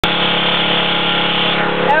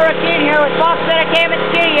here with Fox Entertainment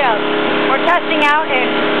Studios. We're testing out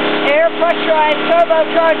an air pressurized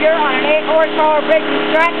turbocharger on an 8 horsepower Briggs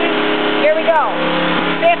and Stratton. Here we go.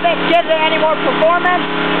 See if it gives it any more performance.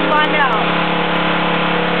 Let's find out.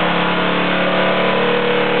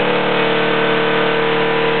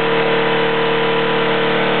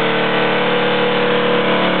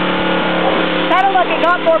 Kind of like it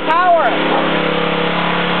got more power.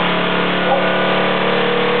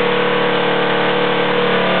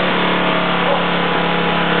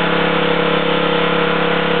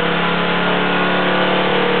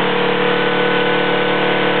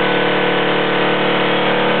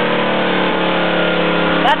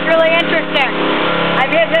 That's really interesting. I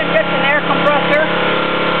guess it's just an air compressor.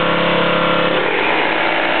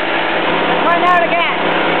 Let's find out again.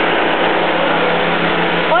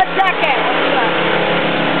 1 second.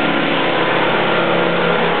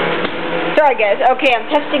 Sorry guys. Okay, I'm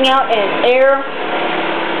testing out an air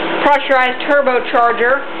pressurized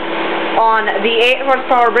turbocharger on the 8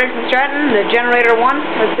 horsepower Briggs and Stratton, the generator one.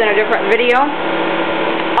 It's in a different video.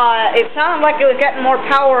 It sounded like it was getting more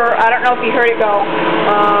power. I don't know if you heard it go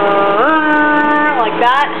like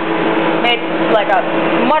that. Made like a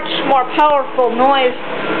much more powerful noise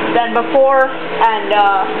than before, and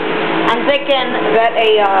I'm thinking that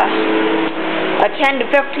a 10 to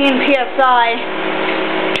 15 psi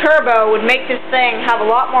turbo would make this thing have a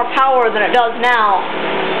lot more power than it does now.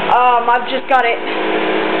 I've just got it,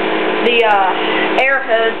 the air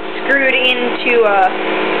hose screwed into a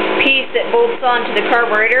piece that bolts onto the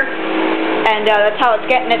carburetor, and that's how it's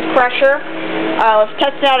getting its pressure. Let's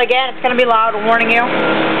test it out again. It's going to be loud, I'm warning you.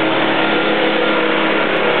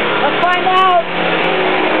 Let's find out.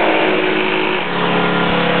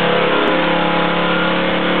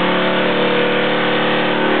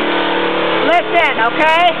 Listen,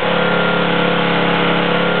 okay?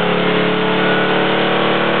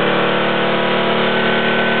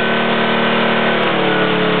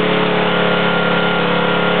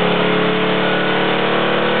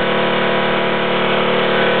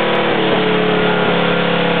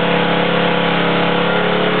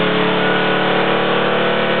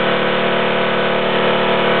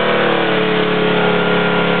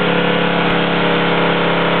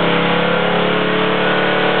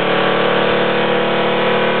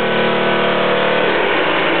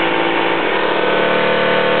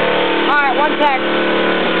 One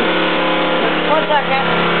second.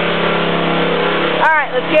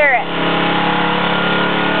 Alright, let's hear it.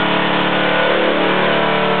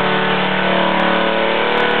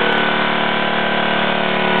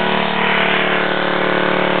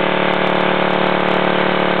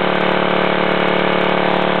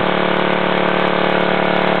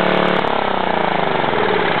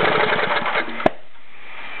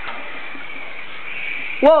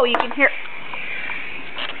 Whoa, you can hear...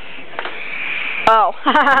 Oh,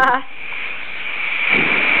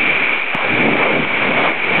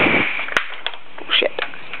 shit.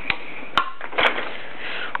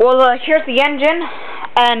 Well, here's the engine,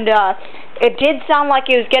 and it did sound like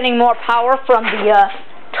it was getting more power from the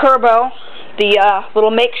turbo, the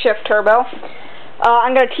little makeshift turbo.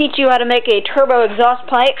 I'm going to teach you how to make a turbo exhaust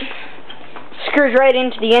pipe. Screws right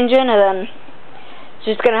into the engine, and then it's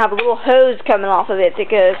just going to have a little hose coming off of it that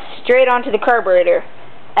goes straight onto the carburetor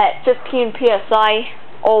at 15 psi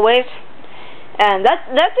always, and that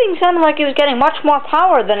thing sounded like it was getting much more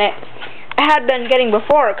power than it had been getting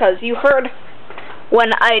before, because you heard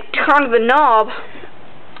when I turned the knob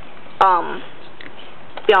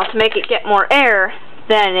you know, to make it get more air,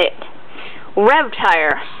 then it revved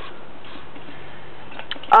higher.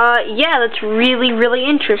 Yeah, that's really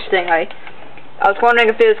interesting. I was wondering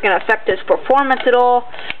if it was going to affect its performance at all,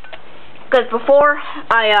 because before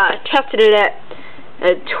I tested it at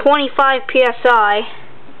 25 psi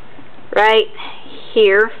right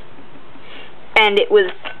here, and it was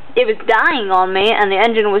dying on me, and the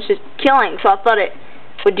engine was just killing, so I thought it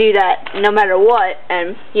would do that no matter what,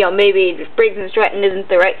 and you know, maybe Briggs and Stratton isn't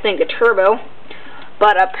the right thing to turbo,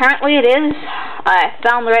 but apparently it is. I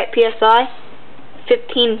found the right psi.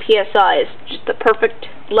 15 psi is just the perfect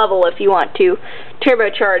level if you want to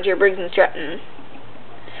turbocharge your Briggs and Stratton.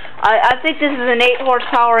 I think this is an 8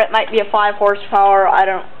 horsepower. It might be a 5 horsepower. I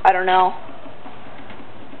don't know.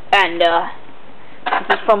 And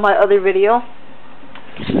this is from my other video.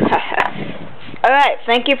 Alright,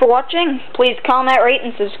 thank you for watching. Please comment, rate,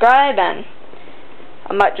 and subscribe, and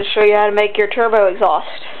I might just show you how to make your turbo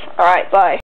exhaust. Alright, bye.